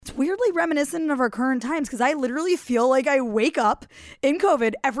It's weirdly reminiscent of our current times because I literally feel like I wake up in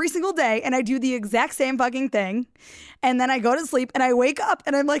COVID every single day and I do the exact same fucking thing. And then I go to sleep and I wake up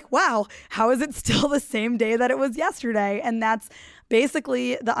and I'm like, wow, how is it still the same day that it was yesterday? And that's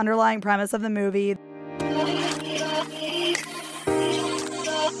basically the underlying premise of the movie.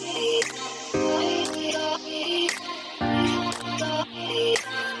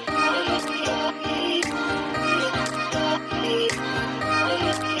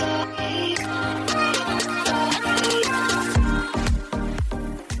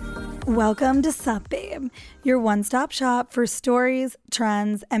 Welcome to Sup Babe, your one-stop shop for stories,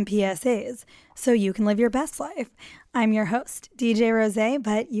 trends, and PSAs, so you can live your best life. I'm your host, DJ Rose,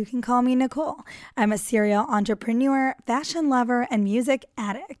 but you can call me Nicole. I'm a serial entrepreneur, fashion lover, and music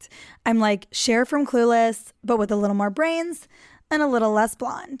addict. I'm like Cher from Clueless, but with a little more brains and a little less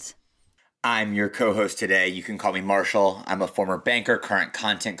blonde. I'm your co-host today. You can call me Marshall. I'm a former banker, current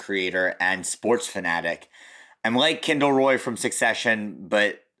content creator, and sports fanatic. I'm like Kendall Roy from Succession,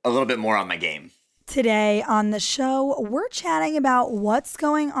 but a little bit more on my game. Today on the show, we're chatting about what's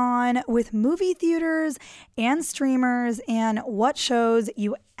going on with movie theaters and streamers and what shows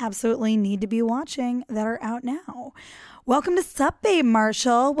you absolutely need to be watching that are out now. Welcome to Sup Babe,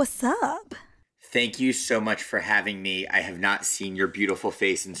 Marshall. What's up? Thank you so much for having me. I have not seen your beautiful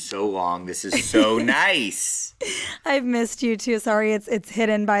face in so long. This is so nice. I've missed you too. Sorry, it's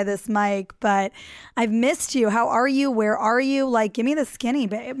hidden by this mic, but I've missed you. How are you? Where are you? Like, give me the skinny,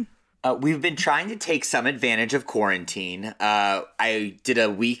 babe. We've been trying to take some advantage of quarantine. I did a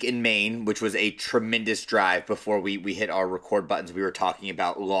week in Maine, which was a tremendous drive before we hit our record buttons. We were talking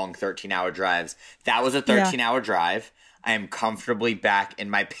about long 13-hour drives. That was a 13-hour drive. I am comfortably back in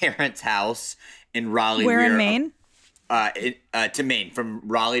my parents' house in Raleigh. Where in Maine? To Maine. From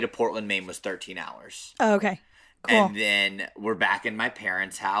Raleigh to Portland, Maine was 13 hours. Oh, okay. Cool. And then we're back in my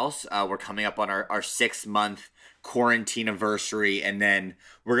parents' house. We're coming up on our 6-month quarantine anniversary, and then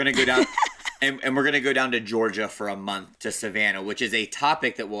we're gonna go down and we're gonna go down to Georgia for a month to Savannah, which is a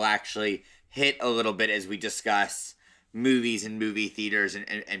topic that we'll actually hit a little bit as we discuss movies and movie theaters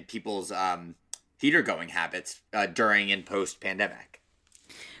and people's theater going habits during and post pandemic.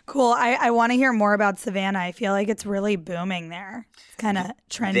 Cool. I want to hear more about Savannah. I feel like it's really booming there. It's kind of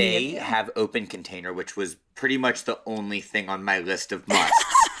trendy. They have open container, which was pretty much the only thing on my list of musts.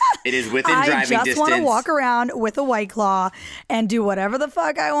 It is within driving distance. I just want to walk around with a White Claw and do whatever the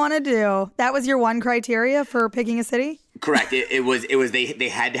fuck I want to do. That was your one criteria for picking a city? Correct. It was they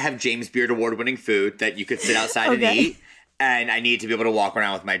had to have James Beard award-winning food that you could sit outside and eat, and I needed to be able to walk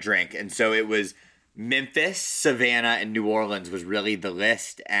around with my drink. And so it was Memphis, Savannah, and New Orleans was really the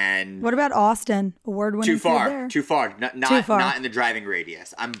list. And what about Austin? Award-winning too far, food there? Too far. Not in the driving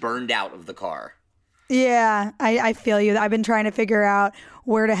radius. I'm burned out of the car. Yeah, I feel you. I've been trying to figure out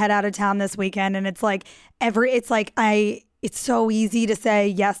where to head out of town this weekend, and it's so easy to say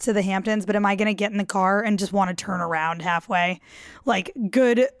yes to the Hamptons, but am I going to get in the car and just want to turn around halfway? Like,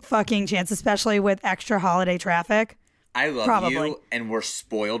 good fucking chance, especially with extra holiday traffic. I love you, and we're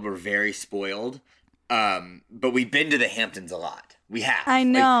spoiled. We're very spoiled. But we've been to the Hamptons a lot. We have. I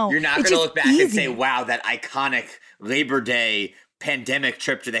know. Like, you're not going to look back and say, wow, that iconic Labor Day pandemic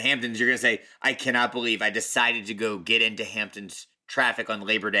trip to the Hamptons. You're going to say, I cannot believe I decided to go get into Hamptons traffic on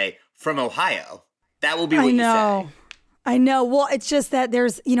Labor Day from Ohio. That will be what you say. I know. Well, it's just that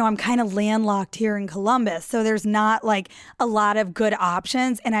there's, I'm kind of landlocked here in Columbus. So there's not like a lot of good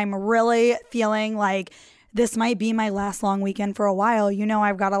options. And I'm really feeling like this might be my last long weekend for a while.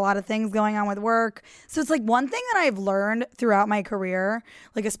 I've got a lot of things going on with work. So it's like one thing that I've learned throughout my career,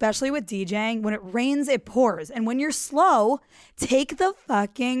 like especially with DJing, when it rains, it pours. And when you're slow, take the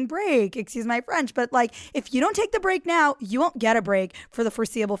fucking break. Excuse my French. But like, if you don't take the break now, you won't get a break for the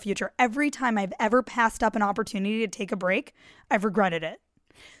foreseeable future. Every time I've ever passed up an opportunity to take a break, I've regretted it.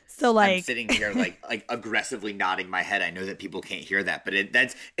 So like, I'm sitting here like aggressively nodding my head. I know that people can't hear that, but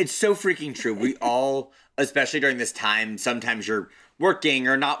it's so freaking true. We all, especially during this time, sometimes you're working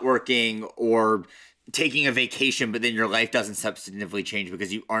or not working or taking a vacation, but then your life doesn't substantively change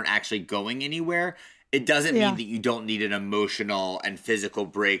because you aren't actually going anywhere. It doesn't mean that you don't need an emotional and physical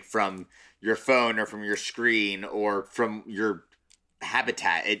break from your phone or from your screen or from your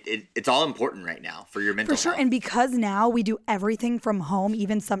habitat. It's all important right now for your mental health. And because now we do everything from home,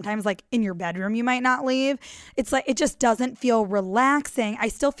 even sometimes like in your bedroom you might not leave, it's like it just doesn't feel relaxing. I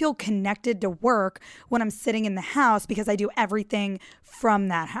still feel connected to work when I'm sitting in the house because I do everything from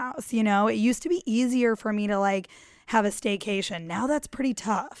that house. It used to be easier for me to like have a staycation. Now that's pretty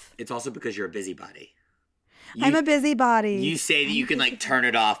tough. It's also because you're a busybody. I'm a busybody. You say that you can like turn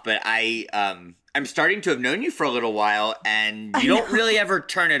it off, but I I'm starting to have known you for a little while, and you don't really ever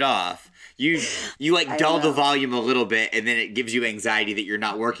turn it off. You like dull the volume a little bit, and then it gives you anxiety that you're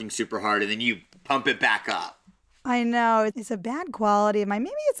not working super hard, and then you pump it back up. I know. It's a bad quality of mine.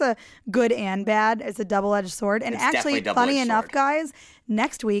 Maybe it's a good and bad. It's a double-edged sword. And It's actually, definitely a funny double-edged enough, sword. guys,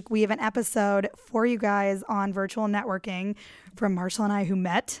 next week we have an episode for you guys on virtual networking from Marshall and I, who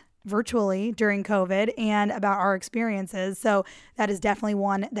met virtually during COVID, and about our experiences. So that is definitely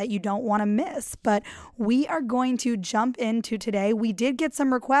one that you don't want to miss. But we are going to jump into today. We did get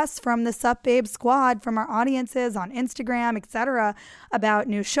some requests from the Sup Babe squad, from our audiences on Instagram, etc., about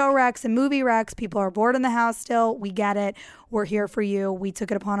new show recs and movie recs. People are bored in the house still. We get it. We're here for you. We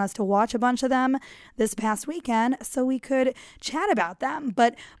took it upon us to watch a bunch of them this past weekend so we could chat about them.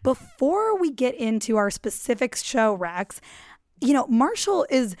 But before we get into our specific show recs, you know, Marshall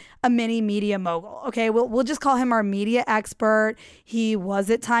is a mini media mogul. Okay, we'll just call him our media expert. He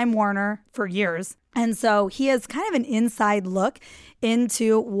was at Time Warner for years. And so he has kind of an inside look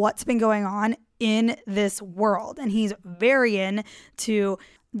into what's been going on in this world. And he's very into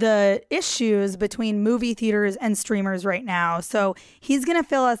the issues between movie theaters and streamers right now. So he's going to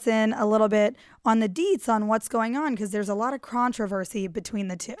fill us in a little bit on the deets on what's going on, because there's a lot of controversy between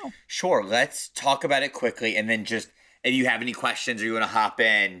the two. Sure, let's talk about it quickly, and then just if you have any questions or you want to hop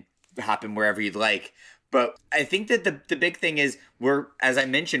in wherever you'd like. But I think that the big thing is as I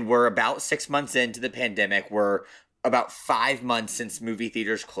mentioned, we're about 6 months into the pandemic. We're about 5 months since movie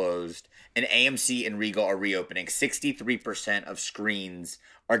theaters closed, and AMC and Regal are reopening. 63% of screens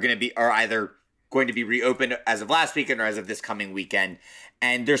are either going to be reopened as of last weekend or as of this coming weekend.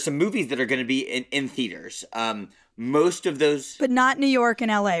 And there's some movies that are going to be in theaters. Most of those... But not New York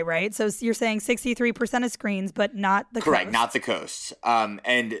and LA, right? So you're saying 63% of screens, but not the Correct, coast. not the coast.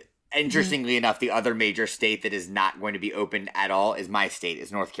 And interestingly enough, the other major state that is not going to be open at all is my state,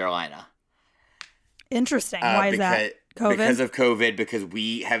 is North Carolina. Interesting. Why is that? COVID? Because of COVID, because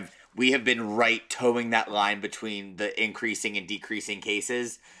we have been right towing that line between the increasing and decreasing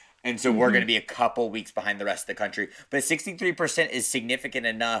cases. And so we're going to be a couple weeks behind the rest of the country. But 63% is significant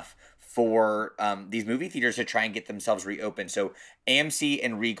enough for these movie theaters to try and get themselves reopened. So AMC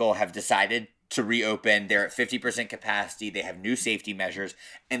and Regal have decided to reopen. They're at 50% capacity. They have new safety measures,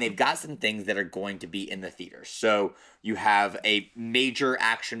 and they've got some things that are going to be in the theaters. So you have a major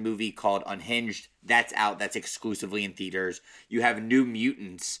action movie called Unhinged. That's out. That's exclusively in theaters. You have New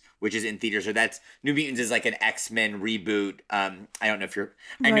Mutants, which is in theaters. So that's New Mutants is like an X-Men reboot. I don't know if you're.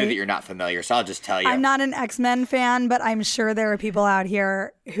 I know that you're not familiar, so I'll just tell you. I'm not an X-Men fan, but I'm sure there are people out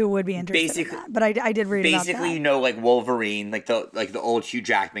here who would be interested in that. But I did read about that. Basically, you know, like Wolverine, like the old Hugh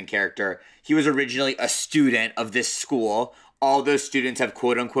Jackman character. He was originally a student of this school. All those students have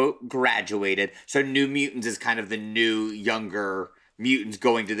quote unquote graduated. So New Mutants is kind of the new, younger mutants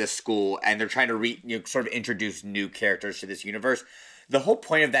going to this school, and they're trying to sort of introduce new characters to this universe. The whole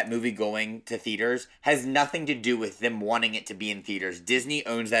point of that movie going to theaters has nothing to do with them wanting it to be in theaters. Disney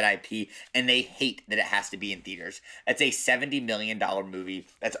owns that IP, and they hate that it has to be in theaters. It's a $70 million movie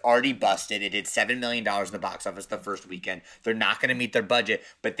that's already busted. It did $7 million in the box office the first weekend. They're not going to meet their budget,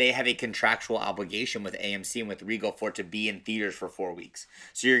 but they have a contractual obligation with AMC and with Regal for it to be in theaters for 4 weeks.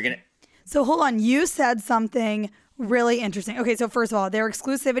 So you're going to... So hold on, you said something really interesting. Okay, so first of all, their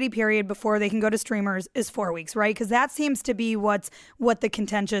exclusivity period before they can go to streamers is 4 weeks, right? Because that seems to be what the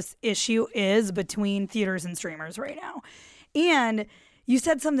contentious issue is between theaters and streamers right now. And you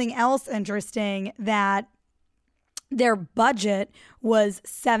said something else interesting, that their budget was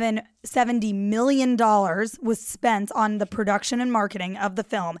 $70 million was spent on the production and marketing of the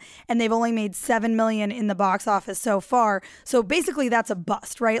film, and they've only made $7 million in the box office so far. So basically that's a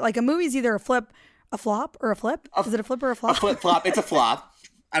bust, right? Like a movie's either a flop or a flip? Is it a flip or a flop? A flip-flop. It's a flop.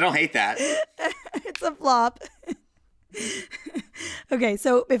 I don't hate that. It's a flop. Okay,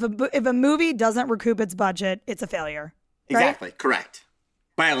 so if a movie doesn't recoup its budget, it's a failure. Right? Exactly. Correct.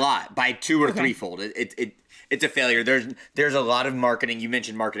 By a lot. By two or threefold. It's a failure. There's a lot of marketing. You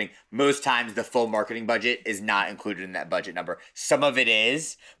mentioned marketing. Most times the full marketing budget is not included in that budget number. Some of it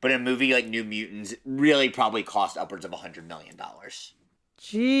is, but a movie like New Mutants really probably cost upwards of $100 million.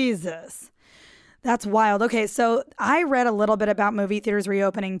 Jesus. That's wild. Okay, so I read a little bit about movie theaters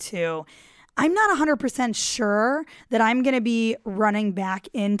reopening too. I'm not 100% sure that I'm going to be running back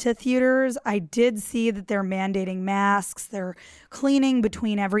into theaters. I did see that they're mandating masks. They're cleaning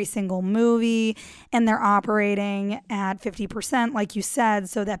between every single movie, and they're operating at 50%, like you said,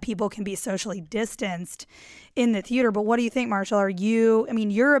 so that people can be socially distanced in the theater. But what do you think, Marshall?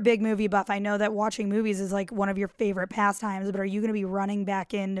 You're a big movie buff. I know that watching movies is like one of your favorite pastimes, but are you going to be running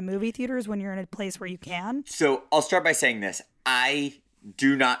back into movie theaters when you're in a place where you can? So I'll start by saying this. I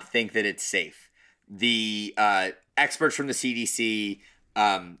do not think that it's safe. the experts from the CDC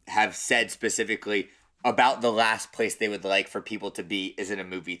have said specifically about the last place they would like for people to be is in a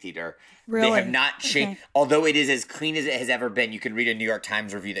movie theater. Really? They have not changed. Okay. Although it is as clean as it has ever been, you can read a New York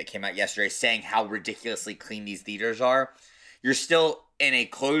Times review that came out yesterday saying how ridiculously clean these theaters are. You're still in a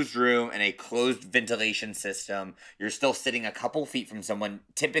closed room and a closed ventilation system. You're still sitting a couple feet from someone,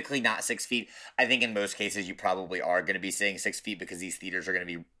 typically not 6 feet. I think in most cases you probably are going to be sitting 6 feet because these theaters are going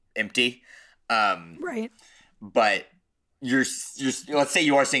to be empty. Right. But you're let's say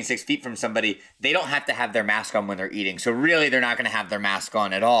you are sitting 6 feet from somebody, they don't have to have their mask on when they're eating. So really they're not going to have their mask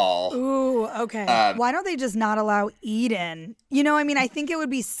on at all. Ooh, okay. Why don't they just not allow eat-in? I mean, I think it would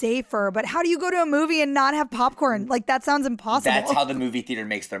be safer, but how do you go to a movie and not have popcorn? Like, that sounds impossible. That's how the movie theater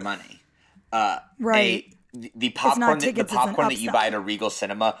makes their money. Right. The popcorn that you buy at a Regal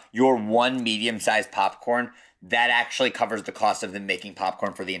Cinema, your one medium-sized popcorn, that actually covers the cost of them making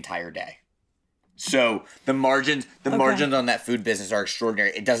popcorn for the entire day. So the margins on that food business are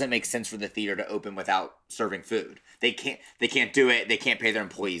extraordinary. It doesn't make sense for the theater to open without serving food. They can't do it. They can't pay their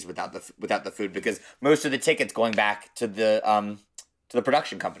employees without the food because most of the tickets going back to the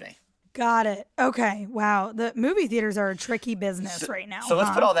production company. Got it. Okay. Wow. The movie theaters are a tricky business right now. So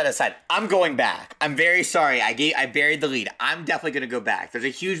let's put all that aside. I'm going back. I'm very sorry. I buried the lead. I'm definitely going to go back. There's a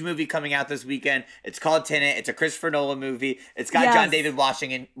huge movie coming out this weekend. It's called Tenet. It's a Christopher Nolan movie. It's got John David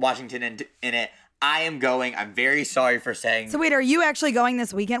Washington in it. I am going. I'm very sorry for saying. So wait, are you actually going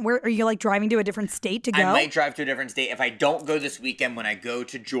this weekend? Where are you, like, driving to a different state to go? I might drive to a different state. If I don't go this weekend, when I go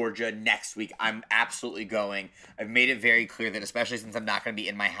to Georgia next week, I'm absolutely going. I've made it very clear that, especially since I'm not going to be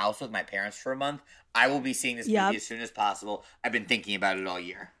in my house with my parents for a month, I will be seeing this movie as soon as possible. I've been thinking about it all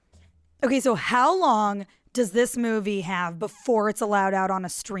year. Okay, so how long does this movie have before it's allowed out on a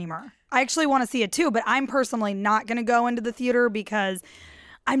streamer? I actually want to see it too, but I'm personally not going to go into the theater because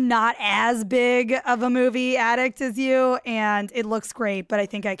I'm not as big of a movie addict as you, and it looks great, but I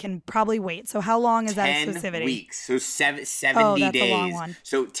think I can probably wait. So how long is that exclusivity? 10 weeks, so 70 that's days. A long one.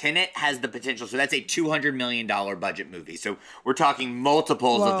 So Tenet has the potential. So that's a $200 million budget movie. So we're talking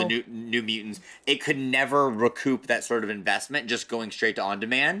multiples of the New Mutants. It could never recoup that sort of investment just going straight to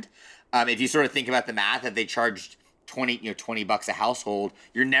on-demand. If you sort of think about the math, if they charged $20 a household,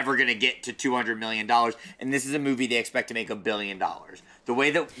 you're never going to get to $200 million. And this is a movie they expect to make $1 billion. The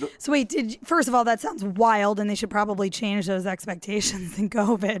way that So wait, first of all, that sounds wild, and they should probably change those expectations in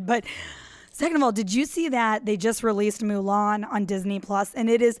COVID. But second of all, did you see that they just released Mulan on Disney Plus, and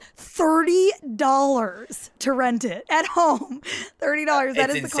it is $30 to rent it at home? $30. That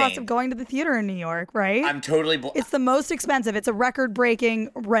is the cost of going to the theater in New York, right? I'm totally. It's the most expensive. It's a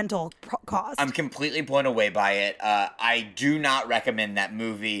record-breaking rental cost. I'm completely blown away by it. I do not recommend that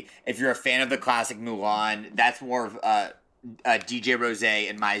movie. If you're a fan of the classic Mulan, that's more of DJ Rose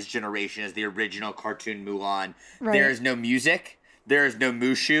and my generation as the original cartoon Mulan. Right. There is no music. There is no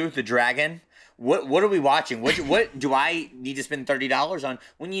Mushu, the dragon. What are we watching? What do I need to spend $30 on?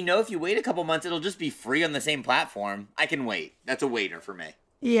 When if you wait a couple months, it'll just be free on the same platform. I can wait. That's a waiter for me.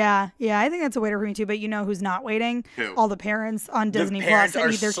 Yeah, I think that's a waiter for me too. But you know who's not waiting? Who? All the parents on Disney Plus that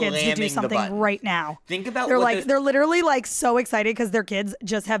need their kids to do something right now. Think about they're literally like so excited because their kids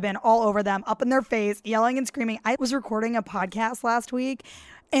just have been all over them, up in their face, yelling and screaming. I was recording a podcast last week,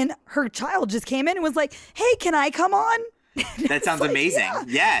 and her child just came in and was like, "Hey, can I come on?" That sounds amazing. Yeah.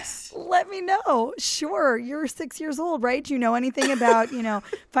 Yes. Let me know. Sure. You're 6 years old, right? Do you know anything about,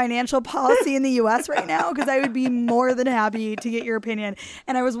 financial policy in the U.S. right now? Because I would be more than happy to get your opinion.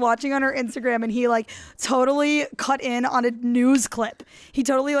 And I was watching on her Instagram, and he totally cut in on a news clip. He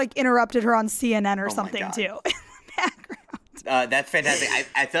totally interrupted her on CNN or something too. In the background. That's fantastic.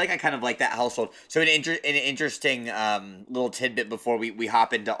 I feel like I kind of like that household. So an interesting little tidbit before we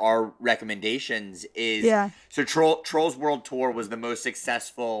hop into our recommendations is so Trolls World Tour was the most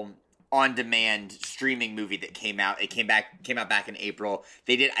successful on-demand streaming movie that came out. It came out back in April.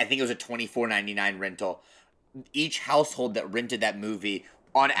 They did, I think it was a $24.99 rental. Each household that rented that movie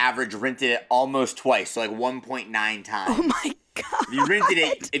on average rented it almost twice, so 1.9 times. Oh my God.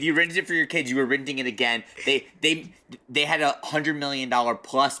 If you rented it for your kids, you were renting it again. They had $100 million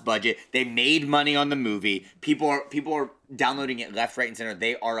plus budget. They made money on the movie. People are downloading it left, right, and center.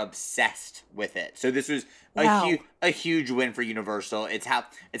 They are obsessed with it. So this was a huge win for Universal. It's how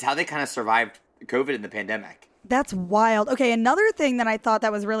they kind of survived COVID and the pandemic. That's wild. Okay, another thing that I thought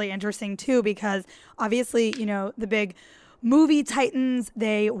that was really interesting too, because obviously, the big movie titans,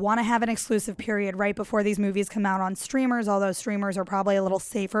 they want to have an exclusive period right before these movies come out on streamers, although streamers are probably a little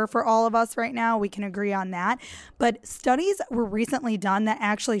safer for all of us right now. We can agree on that. But studies were recently done that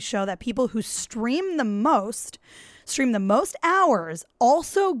actually show that people who stream the most stream the most hours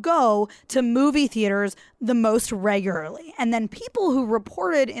also go to movie theaters the most regularly. And then people who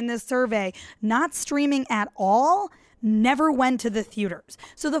reported in this survey not streaming at all never went to the theaters.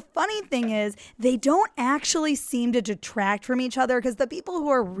 So the funny thing is they don't actually seem to detract from each other, because the people who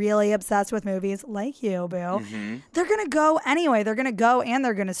are really obsessed with movies, like you, Boo, they're going to go anyway. They're going to go and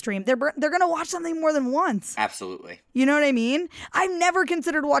they're going to stream. They're going to watch something more than once. Absolutely. You know what I mean? I've never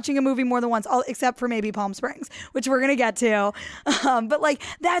considered watching a movie more than once, except for maybe Palm Springs, which we're going to get to. But like,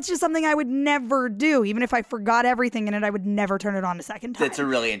 that's just something I would never do. Even if I forgot everything in it, I would never turn it on a second time. That's a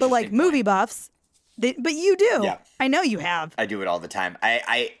really interesting But like movie buffs, but you do. Yeah. I know you have. I do it all the time.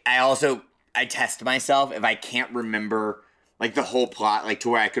 I also test myself. If I can't remember like the whole plot, like to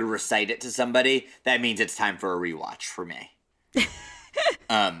where I could recite it to somebody, that means it's time for a rewatch for me.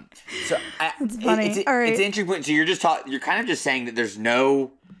 So it's funny. All right. It's an interesting point. So you're kind of just saying that there's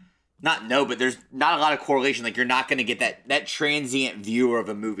but there's not a lot of correlation. Like, you're not going to get that transient viewer of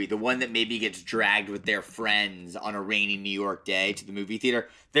a movie, the one that maybe gets dragged with their friends on a rainy New York day to the movie theater.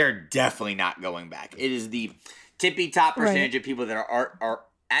 They're definitely not going back. It is the tippy top percentage of people that are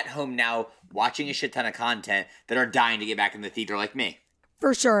at home now watching a shit ton of content that are dying to get back in the theater, like me.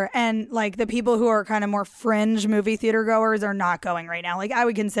 For sure. And like the people who are kind of more fringe movie theater goers are not going right now. Like, I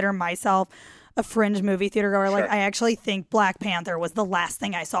would consider myself a fringe movie theater goer. Sure. Like, I actually think Black Panther was the last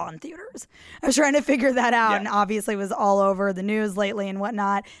thing I saw in theaters. I was trying to figure that out, and obviously it was all over the news lately and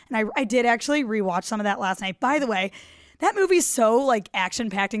whatnot. And I did actually rewatch some of that last night. By the way, that movie's so like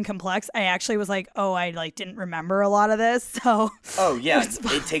action-packed and complex. I actually was like, oh, I like didn't remember a lot of this. So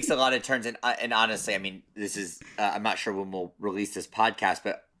it takes a lot of turns. And honestly, I mean, this is I'm not sure when we'll release this podcast,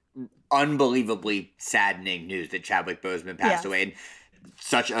 but unbelievably saddening news that Chadwick Boseman passed away. And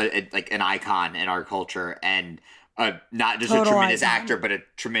such an icon in our culture, and not just a tremendous actor, but a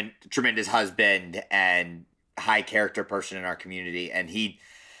tremendous husband and high character person in our community. And he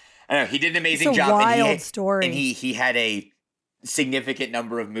did an amazing job. Wild story. And he had a significant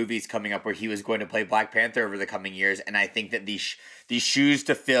number of movies coming up where he was going to play Black Panther over the coming years. And I think that these shoes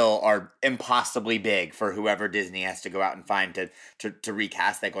to fill are impossibly big for whoever Disney has to go out and find to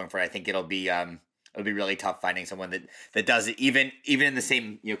recast that going forward. I think it'll be really tough finding someone that does it, even in the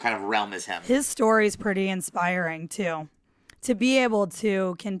same kind of realm as him. His story is pretty inspiring too. To be able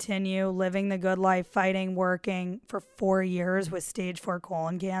to continue living the good life, fighting, working for 4 years with stage 4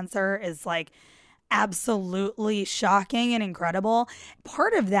 colon cancer is like absolutely shocking and incredible.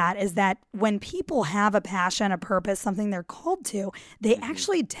 Part of that is that when people have a passion, a purpose, something they're called to, they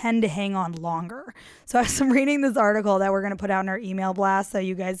actually tend to hang on longer. So I was reading this article that we're going to put out in our email blast so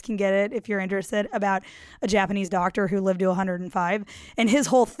you guys can get it if you're interested, about a Japanese doctor who lived to 105. And his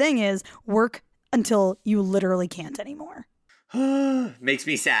whole thing is work until you literally can't anymore. Makes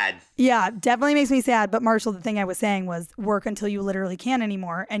me sad. Yeah, definitely makes me sad. But Marshall, the thing I was saying was work until you literally can't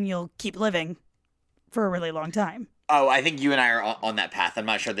anymore, and you'll keep living for a really long time. Oh, I think you and I are on that path. I'm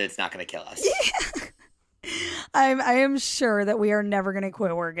not sure that it's not going to kill us. Yeah. I am sure that we are never going to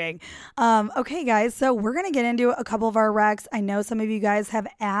quit working. Okay, guys, so we're going to get into a couple of our recs. I know some of you guys have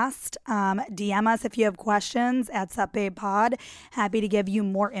asked. DM us if you have questions at SupBabePod. Happy to give you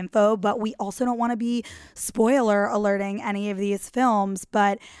more info, but we also don't want to be spoiler alerting any of these films.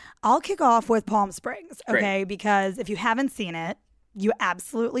 But I'll kick off with Palm Springs, okay? Great. Because if you haven't seen it, you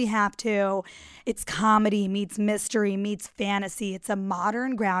absolutely have to. It's comedy meets mystery meets fantasy. It's a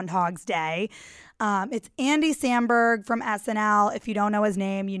modern Groundhog's Day. It's Andy Samberg from SNL. If you don't know his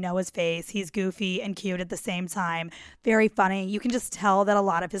name, you know his face. He's goofy and cute at the same time. Very funny. You can just tell that a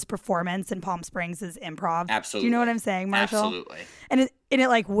lot of his performance in Palm Springs is improv. Absolutely. Do you know what I'm saying, Marshall? Absolutely. And it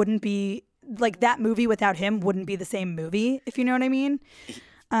like wouldn't be like that movie without him wouldn't be the same movie, if you know what I mean.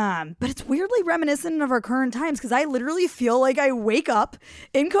 But it's weirdly reminiscent of our current times, because I literally feel like I wake up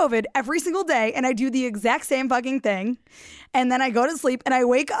in COVID every single day and I do the exact same fucking thing. And then I go to sleep and I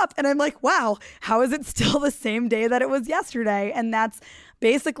wake up and I'm like, wow, how is it still the same day that it was yesterday? And that's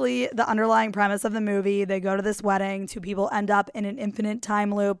basically the underlying premise of the movie. They go to this wedding. 2 people end up in an infinite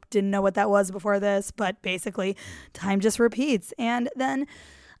time loop. Didn't know what that was before this, but basically time just repeats. And then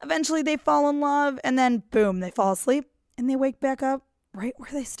eventually they fall in love, and then boom, they fall asleep and they wake back up right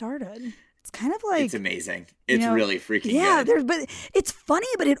where they started. It's kind of like, it's amazing. It's really freaking good. But it's funny,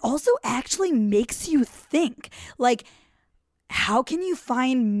 but it also actually makes you think, like, how can you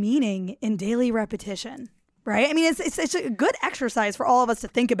find meaning in daily repetition? Right? I mean, it's a good exercise for all of us to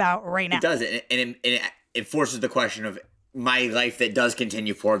think about right now. It does. And it forces the question of my life that does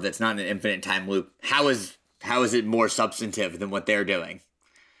continue forward, that's not an infinite time loop. How is it more substantive than what they're doing?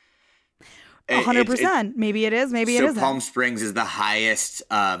 100%. Maybe it is. Maybe it isn't. Palm Springs is the highest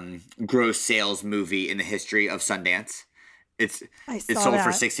gross sales movie in the history of Sundance. It sold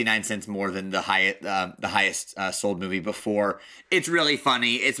for 69 cents more than the highest sold movie before. It's really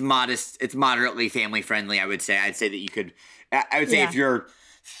funny. It's modest. It's moderately family friendly. I'd say that you could. I would say if you're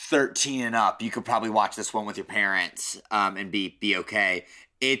 13 and up, you could probably watch this one with your parents and be okay.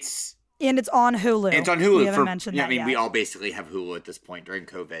 It's on Hulu. It's on Hulu. We haven't mentioned that yet. We all basically have Hulu at this point during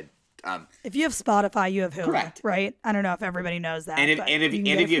COVID. If you have Spotify, you have Hulu, correct. Right? I don't know if everybody knows that. And if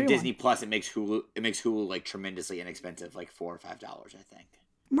you have Disney Plus, it makes Hulu like tremendously inexpensive, like $4 or $5, I think.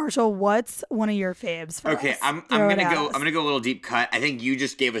 Marshall, what's one of your faves for us? I'm gonna go a little deep cut. I think you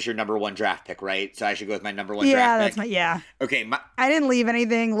just gave us your number one draft pick, right? So I should go with my number one draft pick. Okay. I didn't leave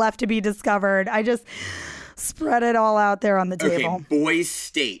anything left to be discovered. I just spread it all out there on the table. Okay, Boys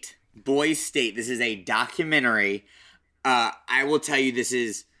State. This is a documentary. I will tell you, this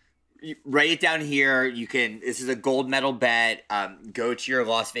is. Write it down here. This is a gold medal bet. Go to your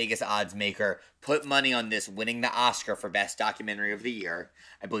Las Vegas odds maker. Put money on this winning the Oscar for best documentary of the year.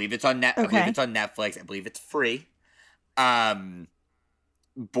 I believe it's on I believe it's on Netflix. I believe it's free.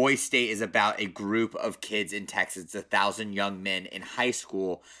 Boys State is about a group of kids in Texas. It's 1,000 young men in high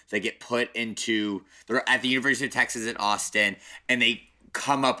school. They get they're at the University of Texas at Austin, and they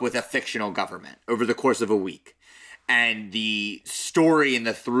come up with a fictional government over the course of a week. And the story and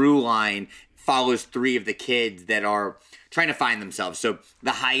the through line follows 3 of the kids that are trying to find themselves. So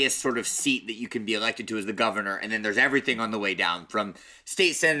the highest sort of seat that you can be elected to is the governor. And then there's everything on the way down, from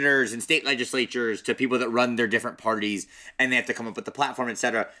state senators and state legislatures to people that run their different parties, and they have to come up with the platform,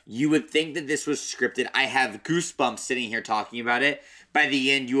 etc. You would think that this was scripted. I have goosebumps sitting here talking about it. By the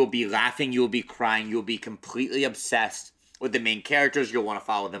end, you will be laughing, you will be crying, you will be completely obsessed with the main characters. You'll want to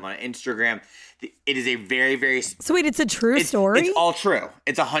follow them on Instagram. It is a very, very... Sweet, it's a true story? It's all true.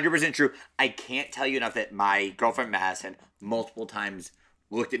 It's 100% true. I can't tell you enough that my girlfriend Madison multiple times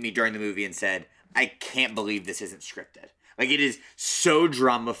looked at me during the movie and said, I can't believe this isn't scripted. Like, it is so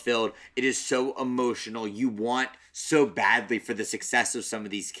drama-filled. It is so emotional. You want so badly for the success of some of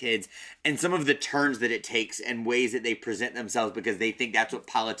these kids, and some of the turns that it takes and ways that they present themselves because they think that's what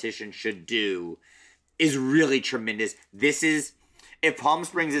politicians should do is really tremendous. If Palm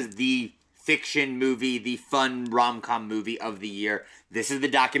Springs is the fiction movie, the fun rom-com movie of the year, this is the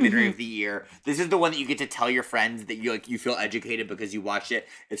documentary of the year. This is the one that you get to tell your friends that you feel educated because you watched it.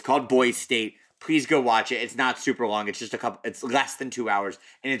 It's called Boys State. Please go watch it. It's not super long. It's just it's less than 2 hours,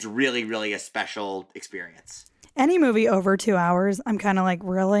 and it's really, really a special experience. Any movie over 2 hours, I'm kind of like,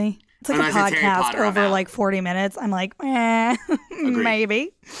 really? It's like a podcast over like 40 minutes. I'm like,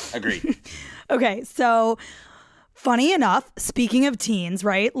 maybe. Agreed. Okay, so funny enough, speaking of teens,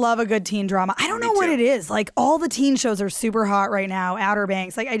 right? Love a good teen drama. I don't know what it is. Like, all the teen shows are super hot right now. Outer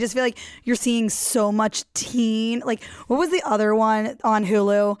Banks. Like, I just feel like you're seeing so much teen. Like, what was the other one on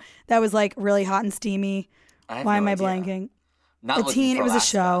Hulu that was like really hot and steamy? Why am I blanking? Not a teen. It was a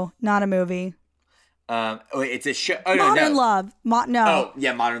show, not a movie. It's a show. Modern Love. Oh,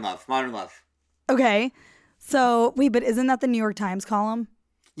 yeah, Modern Love. Modern Love. Okay. So, wait, but isn't that the New York Times column?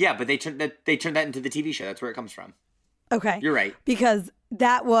 Yeah, but they turned that into the TV show. That's where it comes from. Okay. You're right. Because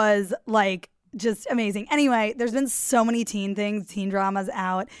that was like just amazing. Anyway, there's been so many teen dramas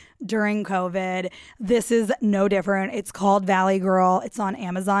out during COVID. This is no different. It's called Valley Girl. It's on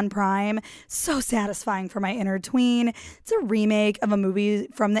Amazon Prime. So satisfying for my inner tween. It's a remake of a movie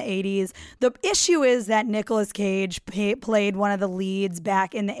from the 80s. The issue is that Nicolas Cage played one of the leads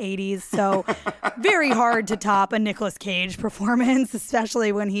back in the 80s. So very hard to top a Nicolas Cage performance,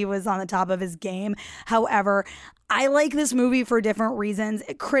 especially when he was on the top of his game. However, I like this movie for different reasons.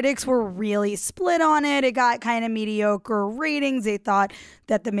 Critics were really split on it. It got kind of mediocre ratings. They thought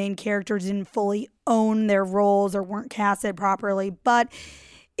that the main characters didn't fully own their roles or weren't casted properly. But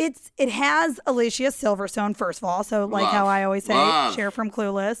it has Alicia Silverstone, first of all. So like how I always say, Cher from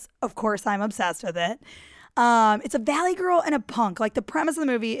Clueless. Of course, I'm obsessed with it. It's a Valley Girl and a punk. Like, the premise of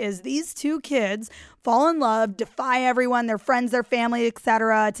the movie is these two kids fall in love, defy everyone, their friends, their family,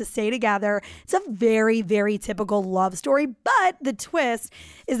 etc., to stay together. It's a very, very typical love story, but the twist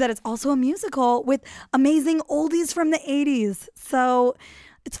is that it's also a musical with amazing oldies from the 80s. So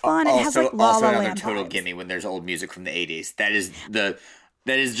it's fun. It has like La La Land another total gimme when there's old music from the 80s. That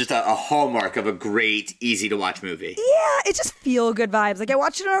is just a hallmark of a great, easy-to-watch movie. Yeah, it just feel-good vibes. Like, I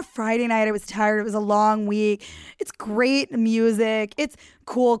watched it on a Friday night. I was tired. It was a long week. It's great music. It's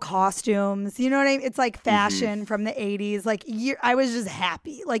cool costumes. You know what I mean? It's like fashion from the 80s. Like, I was just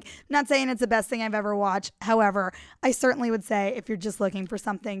happy. Like, not saying it's the best thing I've ever watched. However, I certainly would say if you're just looking for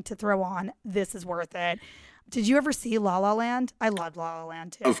something to throw on, this is worth it. Did you ever see La La Land? I loved La La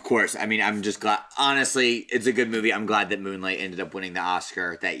Land too. Of course. I mean, I'm just glad. Honestly, it's a good movie. I'm glad that Moonlight ended up winning the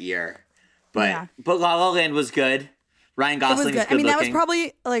Oscar that year. But La La Land was good. Ryan Gosling is good. I mean, that was looking.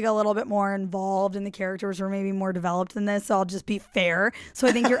 probably like a little bit more involved, and the characters were maybe more developed than this. So I'll just be fair. So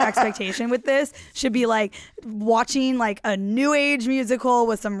I think your expectation with this should be like watching like a new age musical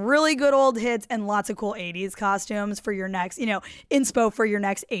with some really good old hits and lots of cool 80s costumes for your next, inspo for your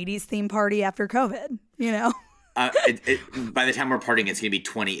next 80s theme party after COVID, By the time we're partying, it's going to be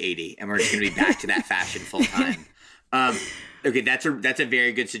 2080, and we're just going to be back to that fashion full time. Okay, that's a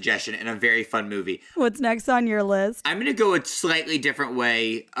very good suggestion and a very fun movie. What's next on your list? I'm going to go a slightly different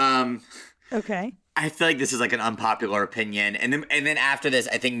way. Okay. I feel like this is like an unpopular opinion, and then after this,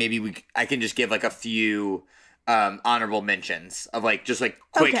 I think maybe I can just give like a few honorable mentions of like just like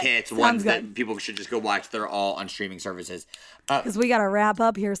quick hits, ones that people should just go watch. They're all on streaming services. Because we got to wrap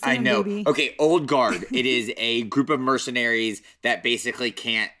up here soon, I know. baby. Okay, Old Guard. It is a group of mercenaries that basically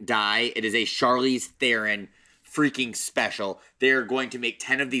can't die. It is a Charlize Theron freaking special. They're going to make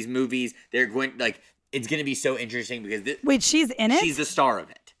 10 of these movies. They're going it's going to be so interesting because wait, she's in it? She's the star of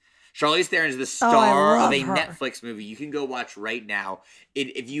it. Charlize Theron is the star of a her. Netflix movie you can go watch right now.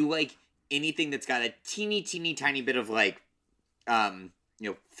 If you like anything that's got a teeny tiny bit of like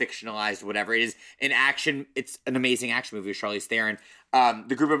fictionalized whatever, it is an action. It's an amazing action movie with Charlize Theron.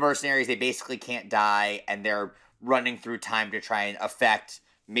 The group of mercenaries, they basically can't die, and they're running through time to try and affect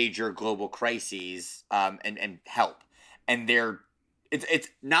major global crises and help. And it's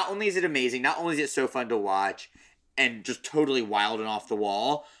not only is it amazing, not only is it so fun to watch and just totally wild and off the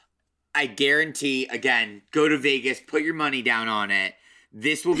wall, I guarantee, again, go to Vegas, put your money down on it.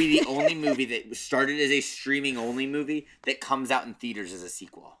 This will be the only movie that started as a streaming only movie that comes out in theaters as a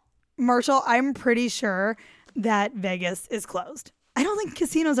sequel. Marshall, I'm pretty sure that Vegas is closed. I don't think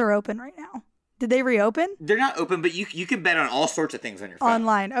casinos are open right now. Did they reopen? They're not open, but you can bet on all sorts of things on your phone.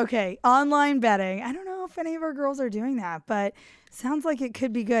 Online. Okay. Online betting. I don't know if any of our girls are doing that, but sounds like it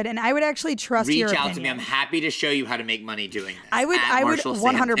could be good. And I would actually trust your opinion. Reach out to me. I'm happy to show you how to make money doing this. I would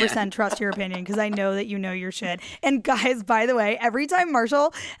 100% trust your opinion because I know that you know your shit. And guys, by the way, every time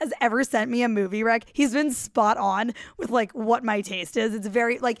Marshall has ever sent me a movie rec, he's been spot on with like what my taste is. It's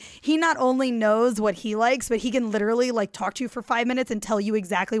very like he not only knows what he likes, but he can literally like talk to you for 5 minutes and tell you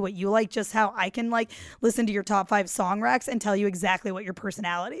exactly what you like, just how I can like listen to your top 5 song recs and tell you exactly what your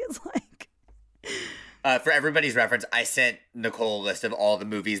personality is like. For everybody's reference, I sent Nicole a list of all the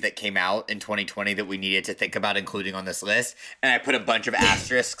movies that came out in 2020 that we needed to think about including on this list. And I put a bunch of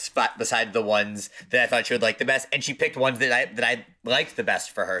asterisks beside the ones that I thought she would like the best. And she picked ones that I liked the best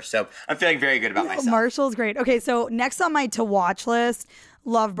for her. So I'm feeling very good about myself. Marshall's great. Okay, so next on my to-watch list,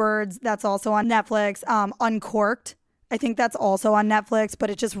 Lovebirds. That's also on Netflix. Uncorked. I think that's also on Netflix, but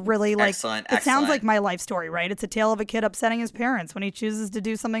it just really like excellent. It sounds like my life story, right? It's a tale of a kid upsetting his parents when he chooses to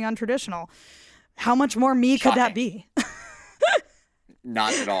do something untraditional. How much more me could that be?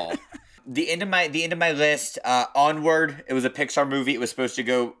 Not at all. The end of my list, Onward. It was a Pixar movie. It was supposed to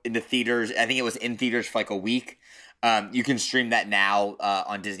go into theaters. I think it was in theaters for like a week. You can stream that now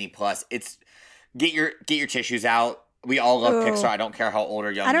on Disney Plus. It's get your tissues out. We all love Pixar. I don't care how old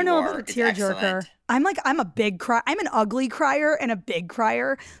or young you are. I don't know about a tearjerker. I'm a big cry. I'm an ugly crier and a big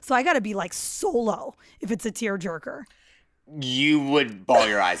crier. So I got to be like solo if it's a tearjerker. You would bawl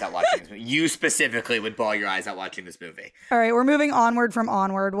your eyes out watching this movie. You specifically would bawl your eyes out watching this movie. All right, we're moving onward from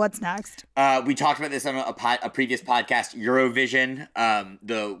Onward. What's next? We talked about this on a previous podcast, Eurovision,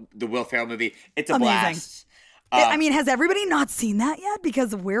 the Will Ferrell movie. It's a blast. I mean, has everybody not seen that yet?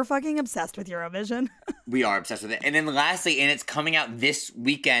 Because we're fucking obsessed with Eurovision. We are obsessed with it. And then lastly, and it's coming out this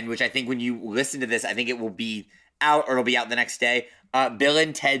weekend, which I think when you listen to this, I think it will be out or it'll be out the next day. Bill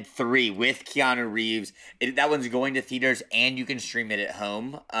and Ted 3 with Keanu Reeves. That one's going to theaters and you can stream it at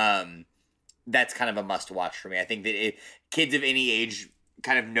home. That's kind of a must watch for me. I think that kids of any age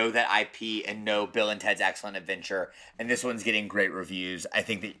kind of know that IP and know Bill and Ted's Excellent Adventure. And this one's getting great reviews. I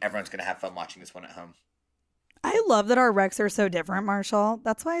think that everyone's going to have fun watching this one at home. I love that our recs are so different, Marshall.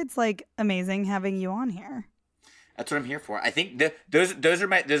 That's why it's like amazing having you on here. That's what I'm here for. I think those are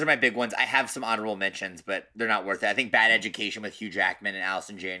my big ones. I have some honorable mentions, but they're not worth it. I think Bad Education with Hugh Jackman and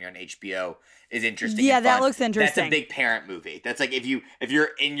Allison Janney on HBO is interesting. Yeah, and fun. That looks interesting. That's a big parent movie. That's like if you're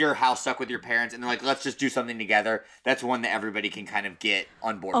in your house stuck with your parents and they're like, let's just do something together. That's one that everybody can kind of get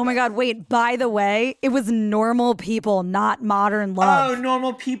on board. Oh my God! Wait. By the way, it was Normal People, not Modern Love. Oh,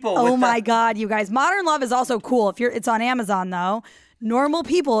 Normal People. Oh my God, you guys! Modern Love is also cool. It's on Amazon though. Normal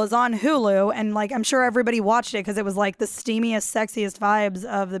People is on Hulu, and like I'm sure everybody watched it because it was like the steamiest, sexiest vibes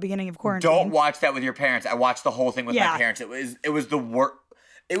of the beginning of quarantine. Don't watch that with your parents. I watched the whole thing with my parents. It was the worst.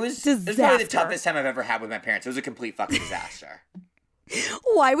 It was probably the toughest time I've ever had with my parents. It was a complete fucking disaster.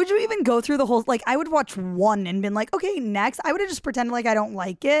 Why would you even go through the whole, like, I would watch one and been like, okay, next. I would have just pretended like I don't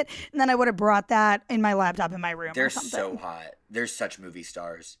like it. And then I would have brought that in my laptop in my room. They're or something. so hot. They're such movie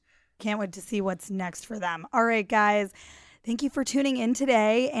stars. Can't wait to see what's next for them. All right, guys. Thank you for tuning in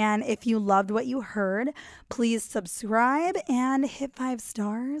today. And if you loved what you heard, please subscribe and hit 5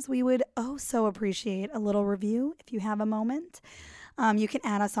 stars. We would so appreciate a little review if you have a moment. You can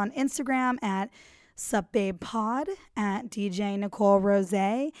add us on Instagram at SupBabePod, at DJ Nicole Rose,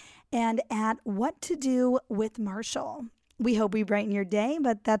 and at What to Do with Marshall. We hope we brighten your day,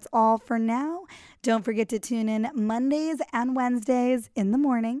 but that's all for now. Don't forget to tune in Mondays and Wednesdays in the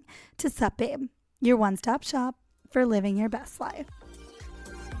morning to Sup Babe, your one-stop shop for living your best life.